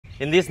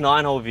In this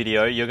 9-hole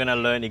video, you're going to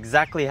learn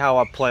exactly how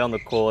I play on the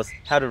course,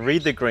 how to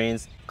read the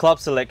greens, club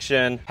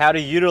selection, how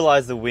to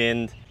utilize the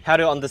wind, how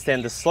to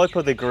understand the slope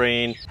of the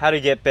green, how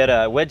to get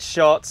better wedge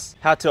shots,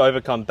 how to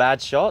overcome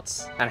bad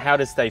shots, and how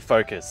to stay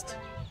focused.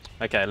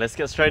 Okay, let's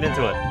get straight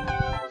into it.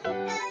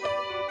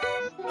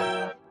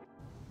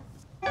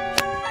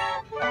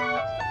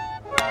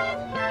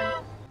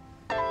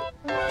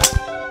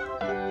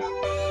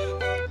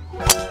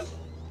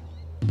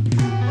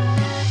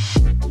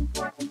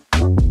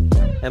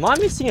 Am I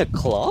missing a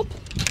club?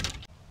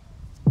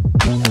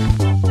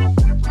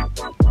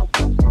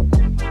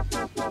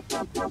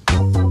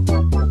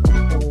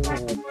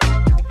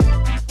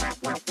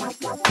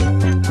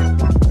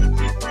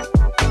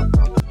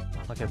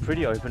 Like a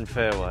pretty open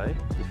fairway.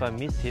 If I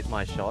miss-hit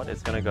my shot,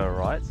 it's going to go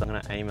right. So I'm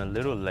going to aim a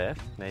little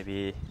left,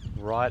 maybe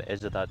right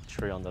edge of that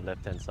tree on the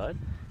left-hand side,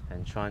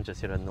 and try and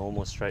just hit a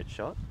normal straight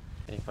shot.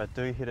 And if I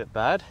do hit it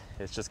bad,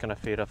 it's just going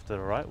to feed off to the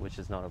right, which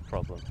is not a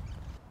problem.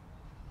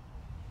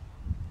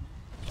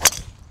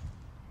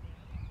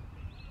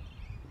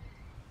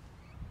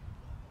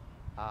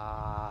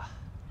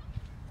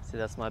 See,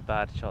 that's my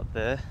bad shot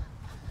there.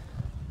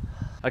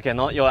 Okay,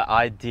 not your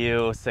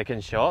ideal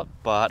second shot,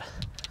 but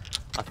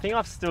I think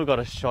I've still got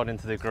a shot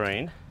into the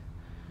green.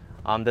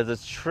 There's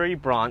a tree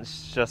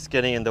branch just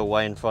getting in the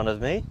way in front of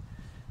me.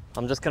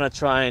 I'm just gonna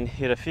try and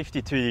hit a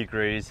 52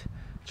 degrees,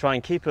 try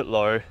and keep it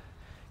low,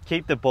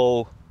 keep the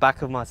ball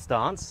back of my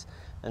stance,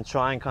 and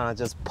try and kind of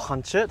just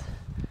punch it,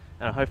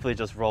 and hopefully it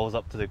just rolls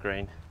up to the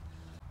green.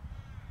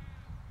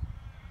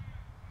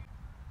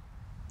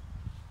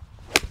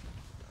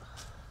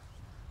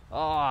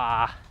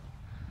 Ah,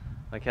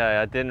 okay,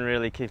 I didn't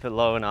really keep it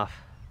low enough.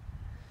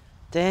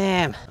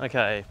 Damn.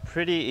 Okay,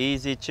 pretty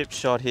easy chip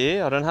shot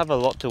here. I don't have a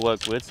lot to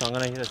work with, so I'm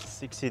gonna hit it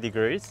 60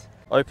 degrees.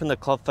 Open the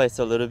club face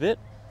a little bit,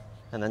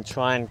 and then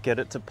try and get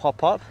it to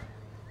pop up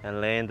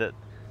and land it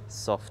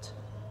soft.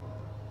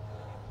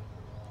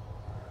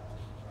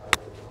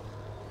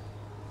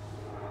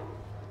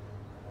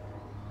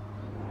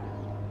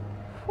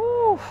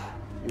 Whew,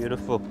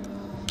 beautiful.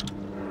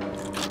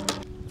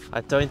 I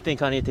don't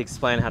think I need to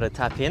explain how to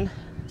tap in.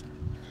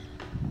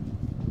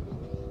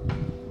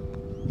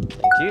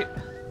 Thank you.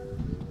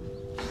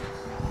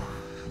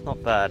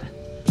 Not bad.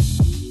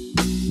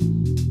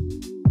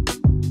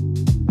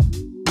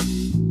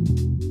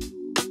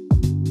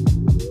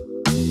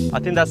 I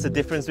think that's the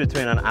difference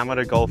between an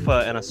amateur golfer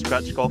and a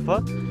scratch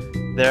golfer.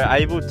 They're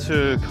able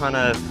to kind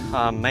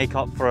of make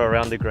up for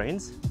around the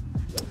greens.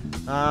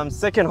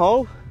 Second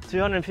hole,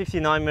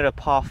 259 meter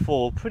par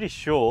 4, pretty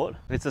short.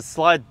 It's a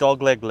slight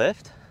dogleg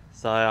left.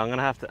 So I'm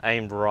gonna have to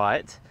aim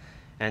right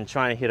and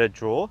try and hit a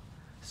draw.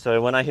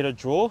 So when I hit a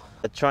draw,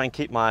 I try and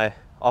keep my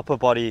upper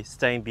body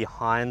staying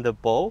behind the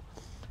ball.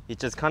 It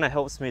just kind of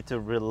helps me to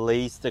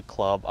release the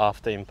club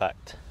after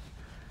impact.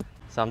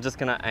 So I'm just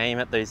gonna aim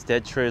at these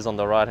dead trees on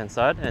the right hand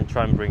side and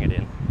try and bring it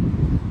in.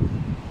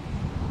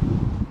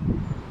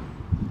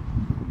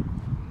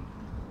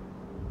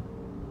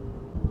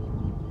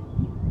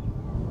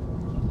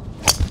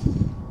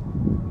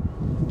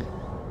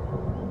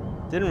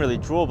 Didn't really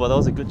draw, but that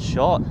was a good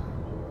shot.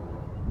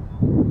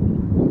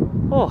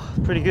 Oh,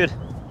 pretty good.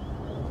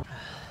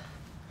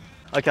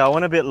 Okay, I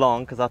went a bit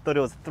long because I thought it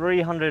was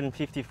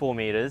 354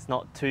 meters,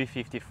 not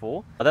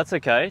 254. But that's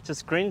okay,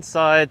 just green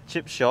side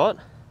chip shot.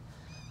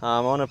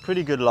 On a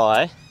pretty good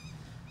lie.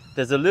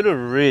 There's a little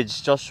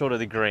ridge just short of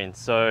the green.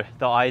 So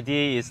the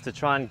idea is to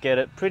try and get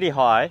it pretty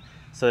high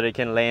so that it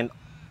can land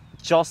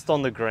just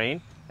on the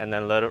green and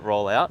then let it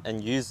roll out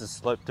and use the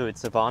slope to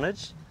its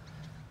advantage.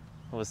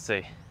 We'll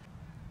see.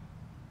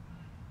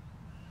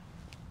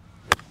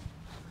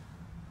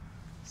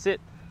 Sit.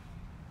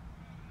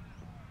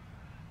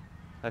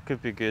 That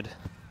could be good.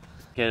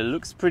 Okay, it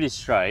looks pretty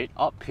straight,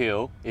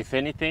 uphill. If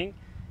anything,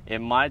 it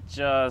might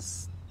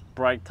just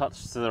break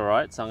touch to the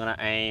right, so I'm gonna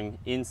aim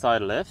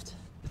inside left.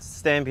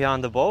 Stand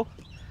behind the ball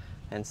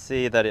and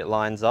see that it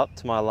lines up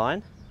to my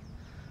line.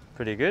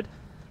 Pretty good.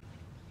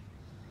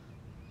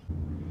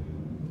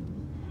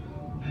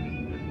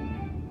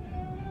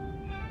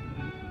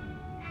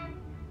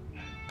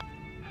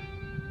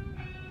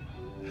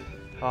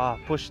 Ah,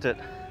 pushed it.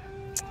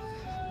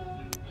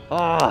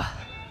 Ah.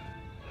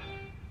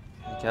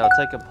 Okay, I'll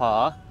take a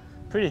par.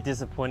 Pretty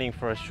disappointing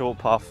for a short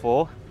par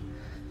 4.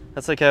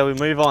 That's okay, we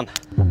move on.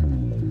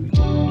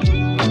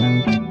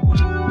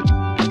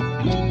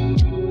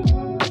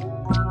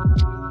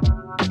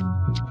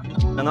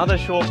 Another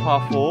short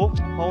par 4,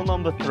 hole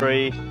number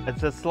 3.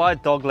 It's a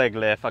slight dogleg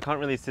left. I can't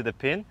really see the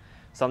pin,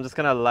 so I'm just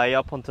gonna lay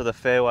up onto the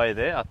fairway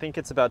there. I think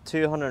it's about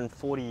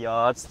 240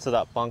 yards to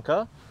that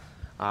bunker.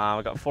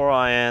 I've got 4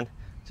 iron,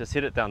 just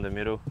hit it down the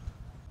middle.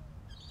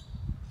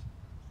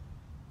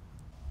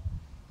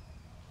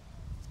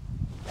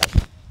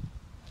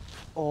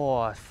 Oh,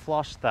 I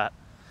flushed that.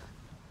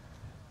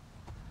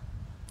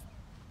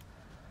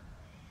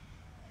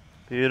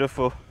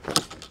 Beautiful.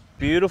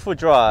 Beautiful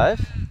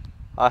drive.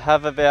 I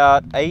have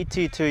about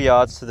 82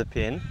 yards to the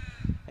pin.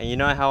 And you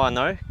know how I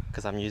know?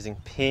 Because I'm using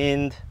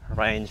pinned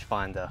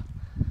rangefinder.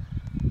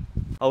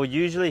 I would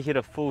usually hit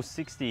a full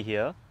 60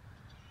 here,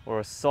 or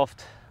a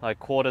soft like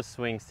quarter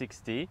swing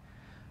 60,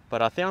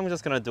 but I think I'm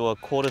just gonna do a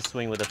quarter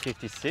swing with a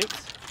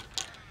 56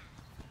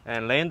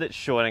 and land it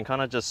short and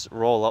kind of just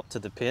roll up to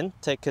the pin.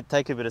 Take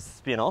a bit of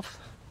spin off.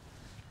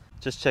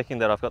 Just checking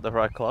that I've got the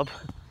right club.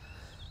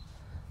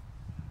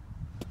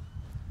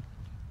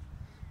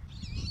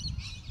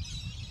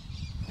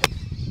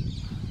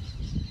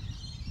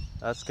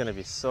 That's gonna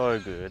be so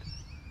good.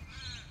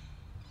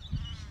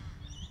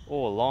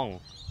 Oh, long.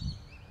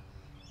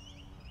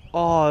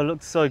 Oh, it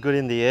looks so good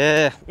in the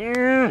air.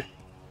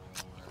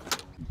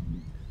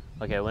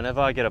 Okay,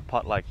 whenever I get a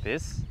putt like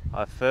this,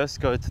 I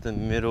first go to the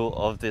middle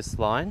of this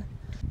line,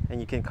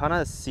 and you can kind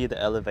of see the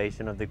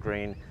elevation of the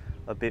green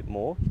a bit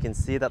more. You can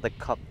see that the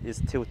cup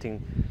is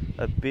tilting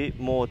a bit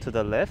more to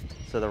the left,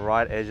 so the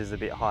right edge is a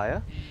bit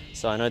higher.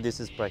 So I know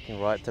this is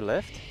breaking right to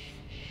left.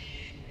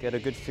 Get a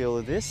good feel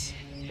of this.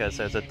 Okay,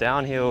 so it's a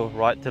downhill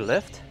right to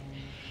left.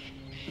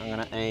 I'm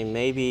gonna aim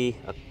maybe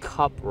a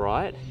cup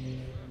right,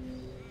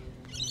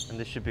 and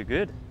this should be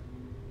good.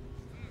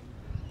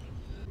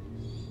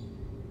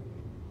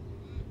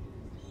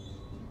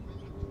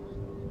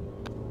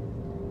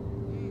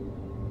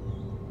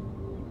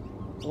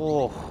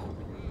 Oh,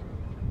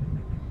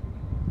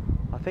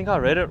 I think I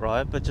read it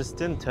right, but just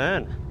didn't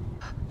turn.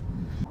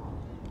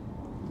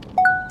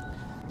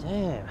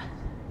 Damn.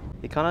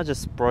 It kind of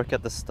just broke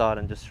at the start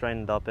and just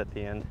straightened up at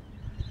the end.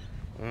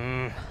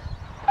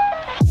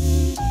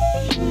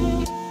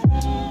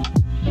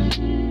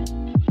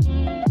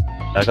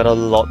 I got a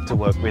lot to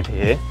work with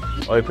here.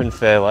 Open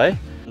fairway.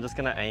 I'm just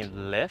gonna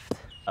aim left.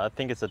 I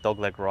think it's a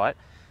dogleg right.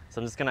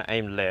 So I'm just gonna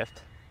aim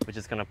left, which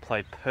is gonna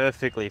play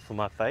perfectly for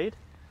my fade.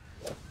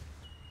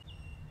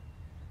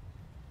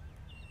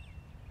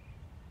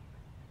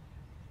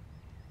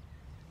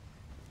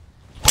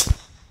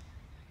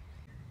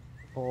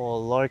 Oh,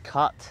 low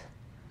cut.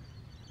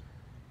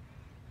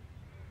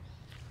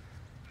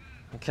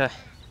 Okay,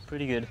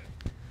 pretty good.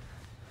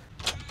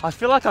 I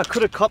feel like I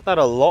could have cut that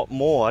a lot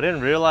more. I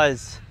didn't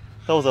realize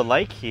there was a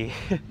lake here.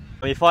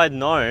 If I had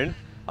known,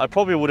 I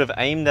probably would have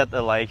aimed at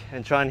the lake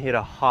and try and hit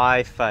a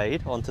high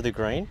fade onto the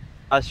green.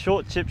 A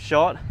short chip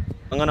shot.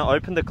 I'm gonna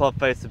open the club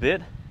face a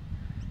bit,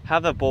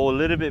 have the ball a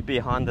little bit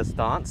behind the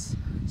stance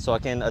so I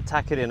can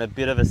attack it in a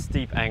bit of a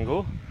steep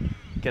angle,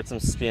 get some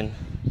spin.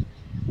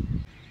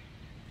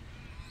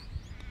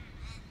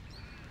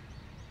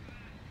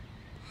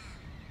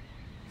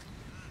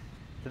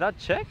 Did that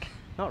check?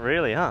 Not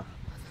really, huh?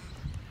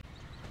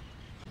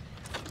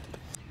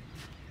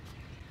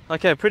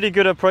 Okay, pretty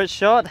good approach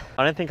shot.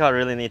 I don't think I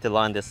really need to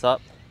line this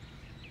up.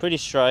 Pretty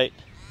straight.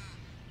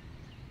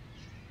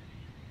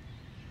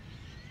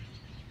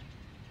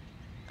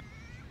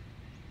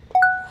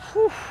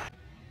 Whew.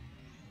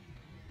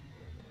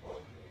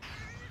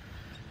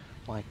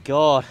 My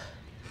God,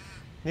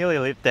 nearly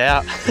lipped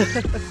out.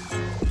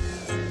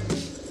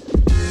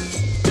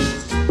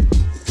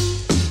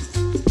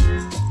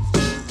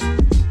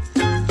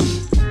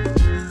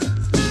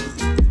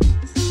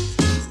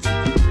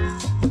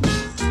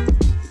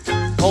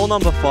 Hole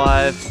number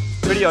 5,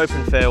 pretty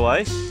open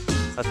fairway.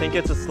 I think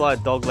it's a slight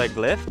dogleg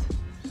left.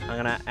 I'm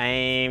gonna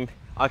aim,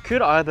 I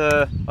could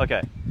either,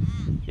 okay,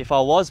 if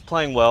I was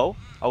playing well,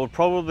 I would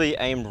probably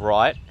aim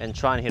right and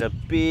try and hit a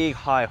big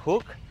high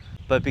hook.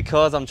 But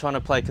because I'm trying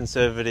to play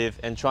conservative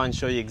and try and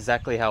show you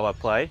exactly how I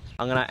play,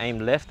 I'm gonna aim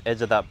left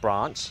edge of that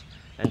branch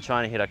and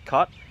try and hit a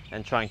cut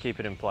and try and keep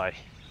it in play.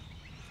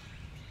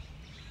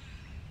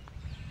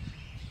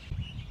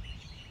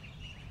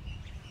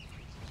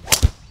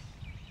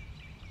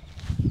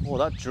 Oh,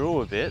 that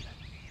drew a bit.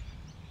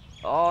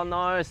 Oh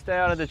no, stay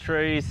out of the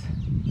trees.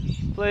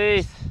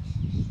 Please.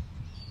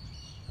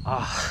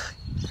 Ah,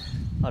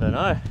 I don't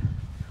know.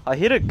 I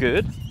hit it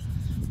good.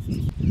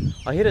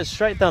 I hit it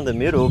straight down the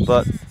middle,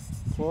 but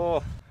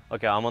whoa.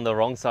 Okay, I'm on the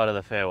wrong side of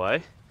the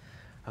fairway.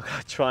 I've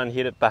got to try and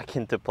hit it back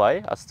into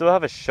play. I still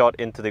have a shot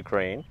into the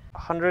green.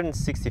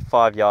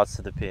 165 yards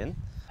to the pin.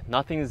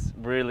 Nothing's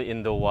really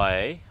in the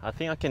way. I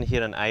think I can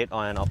hit an 8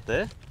 iron up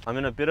there. I'm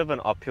in a bit of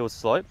an uphill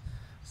slope,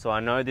 so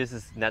I know this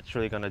is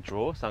naturally going to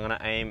draw. So I'm going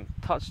to aim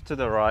touch to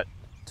the right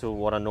to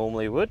what I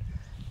normally would,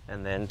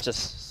 and then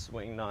just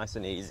swing nice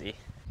and easy.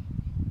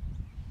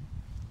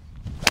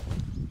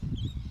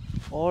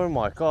 Oh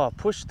my God,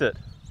 pushed it.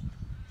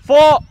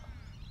 4!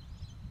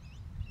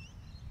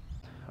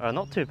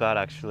 Not too bad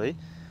actually,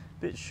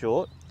 bit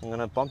short. I'm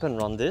gonna bump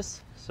and run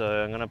this. So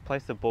I'm gonna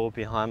place the ball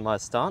behind my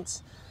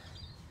stance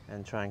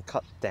and try and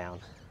cut down.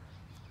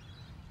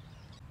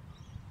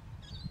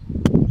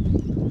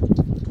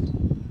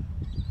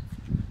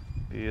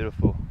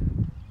 Beautiful.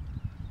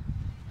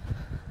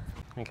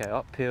 Okay,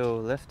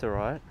 uphill left to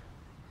right.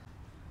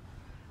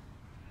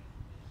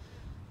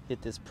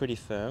 Hit this pretty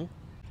firm.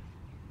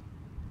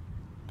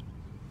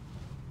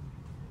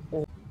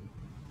 Oh,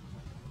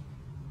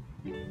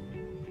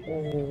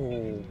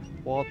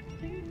 what?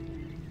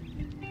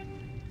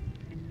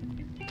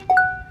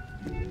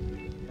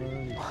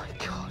 Oh my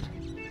God.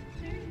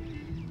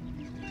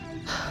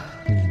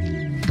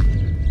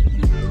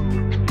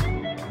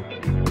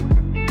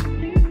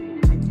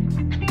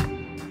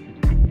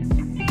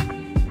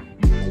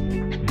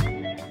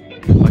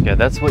 Okay,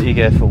 that's what you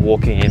get for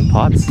walking in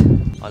putts.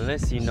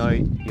 Unless you know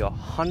you're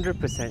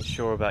 100%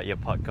 sure about your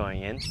putt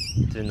going in,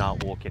 do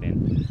not walk it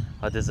in.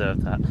 I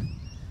deserve that.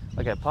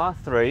 Okay, par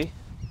 3.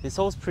 This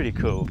hole's pretty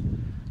cool.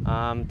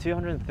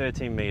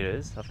 213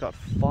 meters. I've got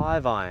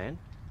 5 iron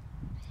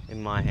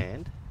in my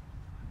hand.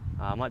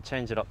 I might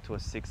change it up to a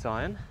 6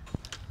 iron.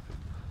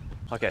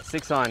 Okay,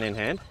 6 iron in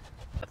hand.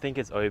 I think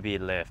it's OB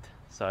left.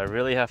 So I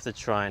really have to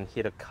try and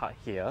hit a cut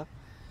here.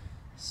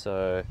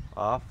 So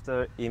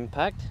after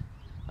impact,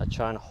 I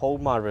try and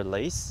hold my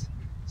release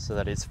so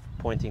that it's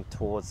pointing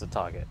towards the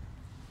target.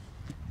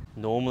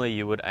 Normally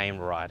you would aim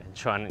right and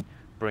try and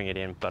bring it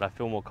in, but I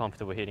feel more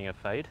comfortable hitting a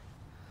fade.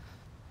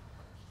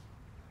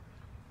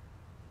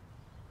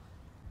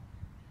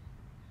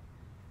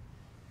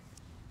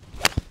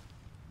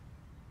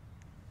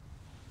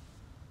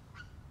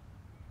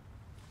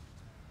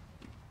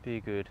 Be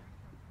good.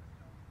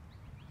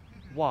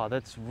 Wow,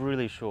 that's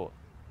really short.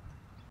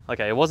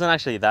 Okay, it wasn't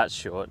actually that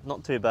short,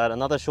 not too bad.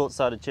 Another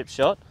short-sided chip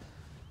shot.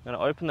 I'm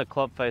gonna open the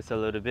club face a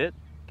little bit,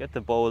 get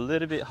the ball a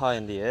little bit high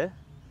in the air.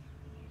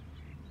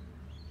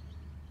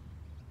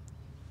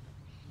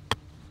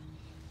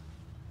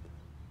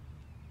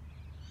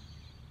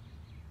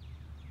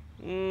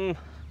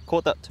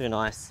 Caught that too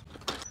nice.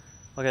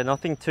 Okay,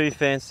 nothing too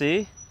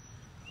fancy.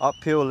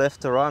 Uphill left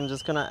to right, I'm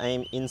just gonna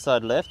aim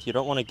inside left. You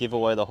don't wanna give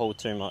away the hole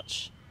too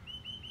much.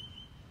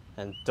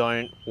 And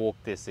don't walk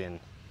this in.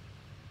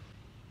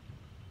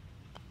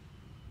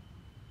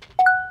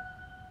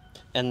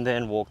 And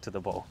then walk to the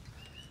ball.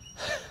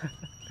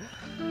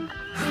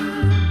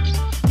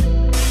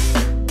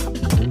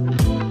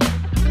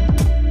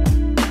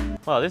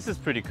 Wow, this is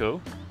pretty cool.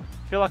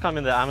 I feel like I'm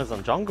in the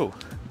Amazon jungle.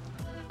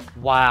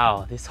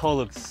 Wow, this hole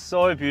looks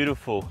so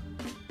beautiful.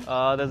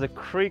 There's a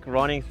creek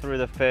running through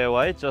the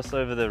fairway just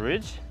over the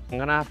ridge. I'm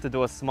gonna have to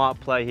do a smart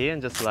play here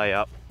and just lay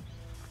up.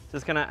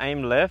 Just gonna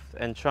aim left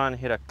and try and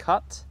hit a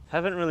cut.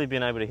 Haven't really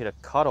been able to hit a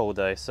cut all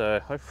day, so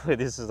hopefully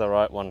this is the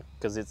right one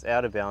because it's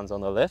out of bounds on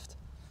the left.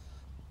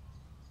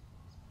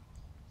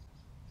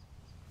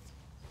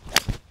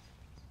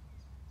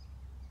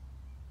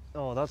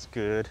 Oh, that's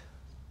good.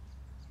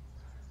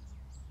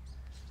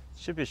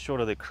 Should be short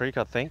of the creek,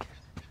 I think.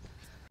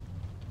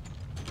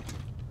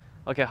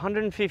 Okay,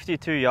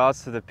 152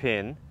 yards to the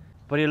pin,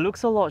 but it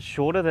looks a lot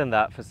shorter than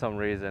that for some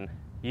reason.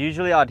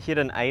 Usually I'd hit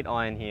an 8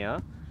 iron here,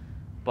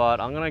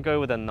 but I'm gonna go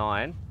with a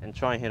 9 and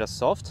try and hit a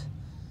soft.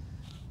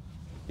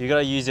 You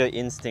gotta use your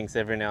instincts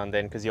every now and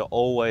then because you're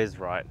always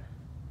right.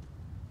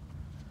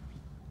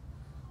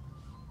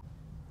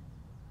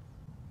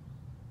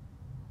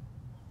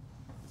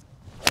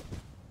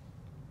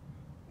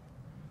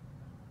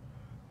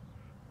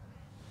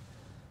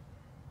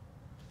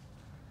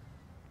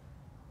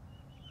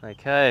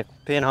 Okay,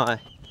 pin high.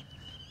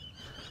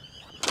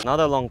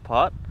 Another long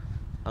putt.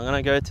 I'm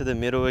gonna go to the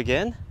middle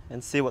again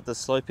and see what the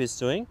slope is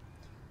doing.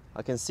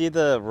 I can see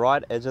the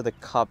right edge of the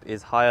cup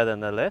is higher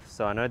than the left,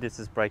 so I know this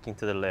is breaking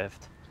to the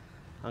left.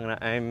 I'm gonna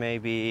aim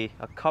maybe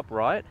a cup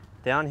right,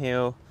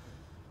 downhill.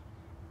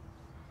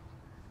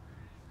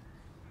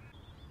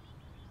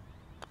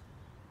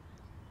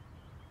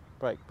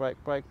 Brake,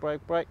 brake, brake,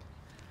 brake, brake.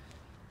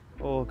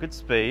 Oh, good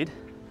speed.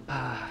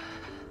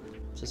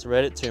 Just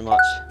read it too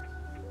much.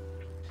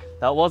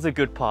 That was a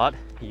good putt.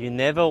 You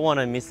never want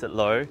to miss it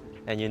low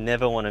and you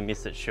never want to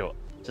miss it short.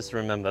 Just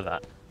remember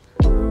that.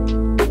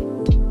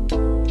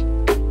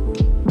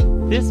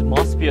 This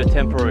must be a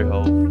temporary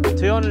hole.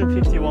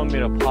 251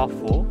 meter par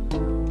 4.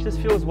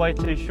 Just feels way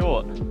too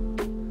short.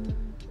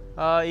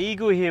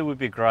 Eagle here would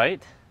be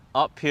great.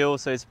 Uphill,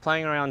 so it's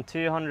playing around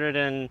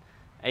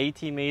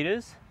 280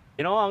 meters.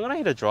 You know what, I'm gonna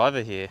hit a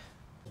driver here.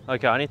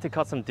 Okay, I need to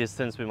cut some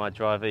distance with my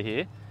driver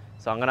here.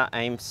 So I'm gonna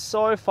aim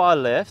so far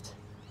left,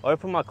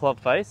 open my club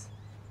face,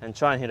 and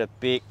try and hit a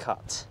big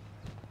cut.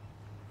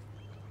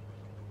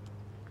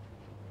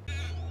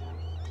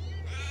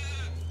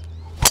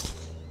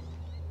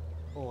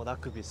 Oh,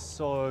 that could be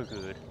so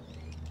good.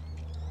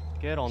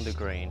 Get on the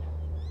green.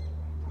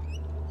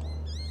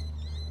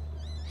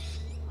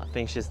 I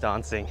think she's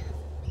dancing.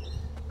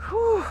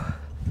 Whew.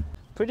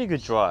 Pretty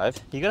good drive.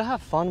 You gotta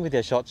have fun with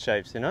your shot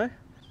shapes, you know?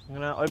 I'm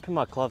gonna open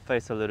my club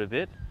face a little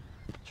bit,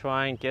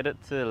 try and get it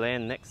to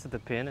land next to the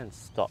pin and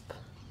stop.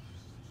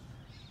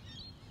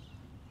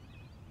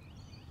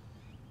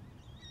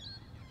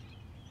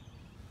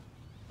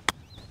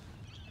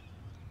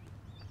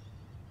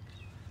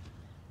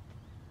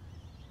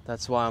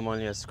 That's why I'm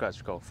only a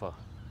scratch golfer.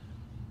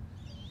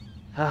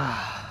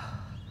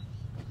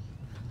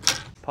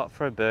 Putt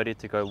for a birdie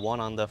to go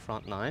 1 under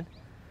front 9. I'm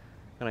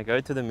gonna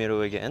go to the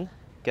middle again,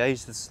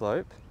 gauge the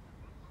slope.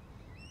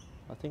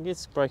 I think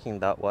it's breaking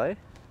that way.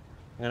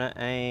 I'm gonna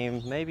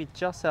aim maybe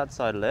just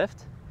outside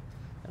left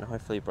and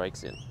hopefully it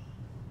breaks in.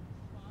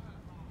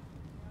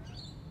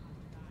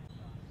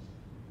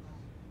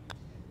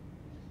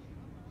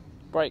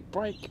 Break,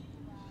 break,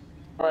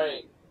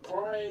 break,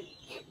 break.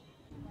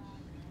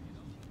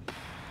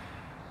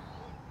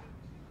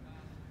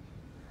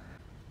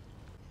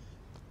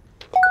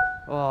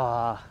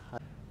 Oh,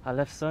 I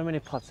left so many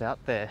putts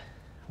out there.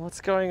 What's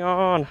going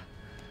on?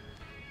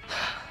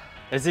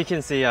 As you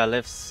can see, I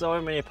left so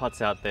many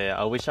putts out there.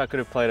 I wish I could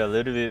have played a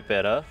little bit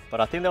better,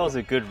 but I think that was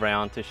a good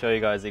round to show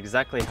you guys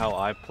exactly how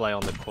I play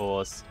on the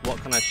course, what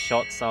kind of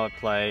shots I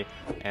play,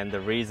 and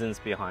the reasons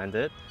behind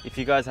it. If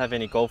you guys have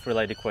any golf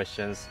related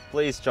questions,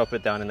 please drop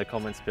it down in the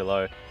comments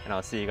below, and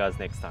I'll see you guys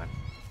next time.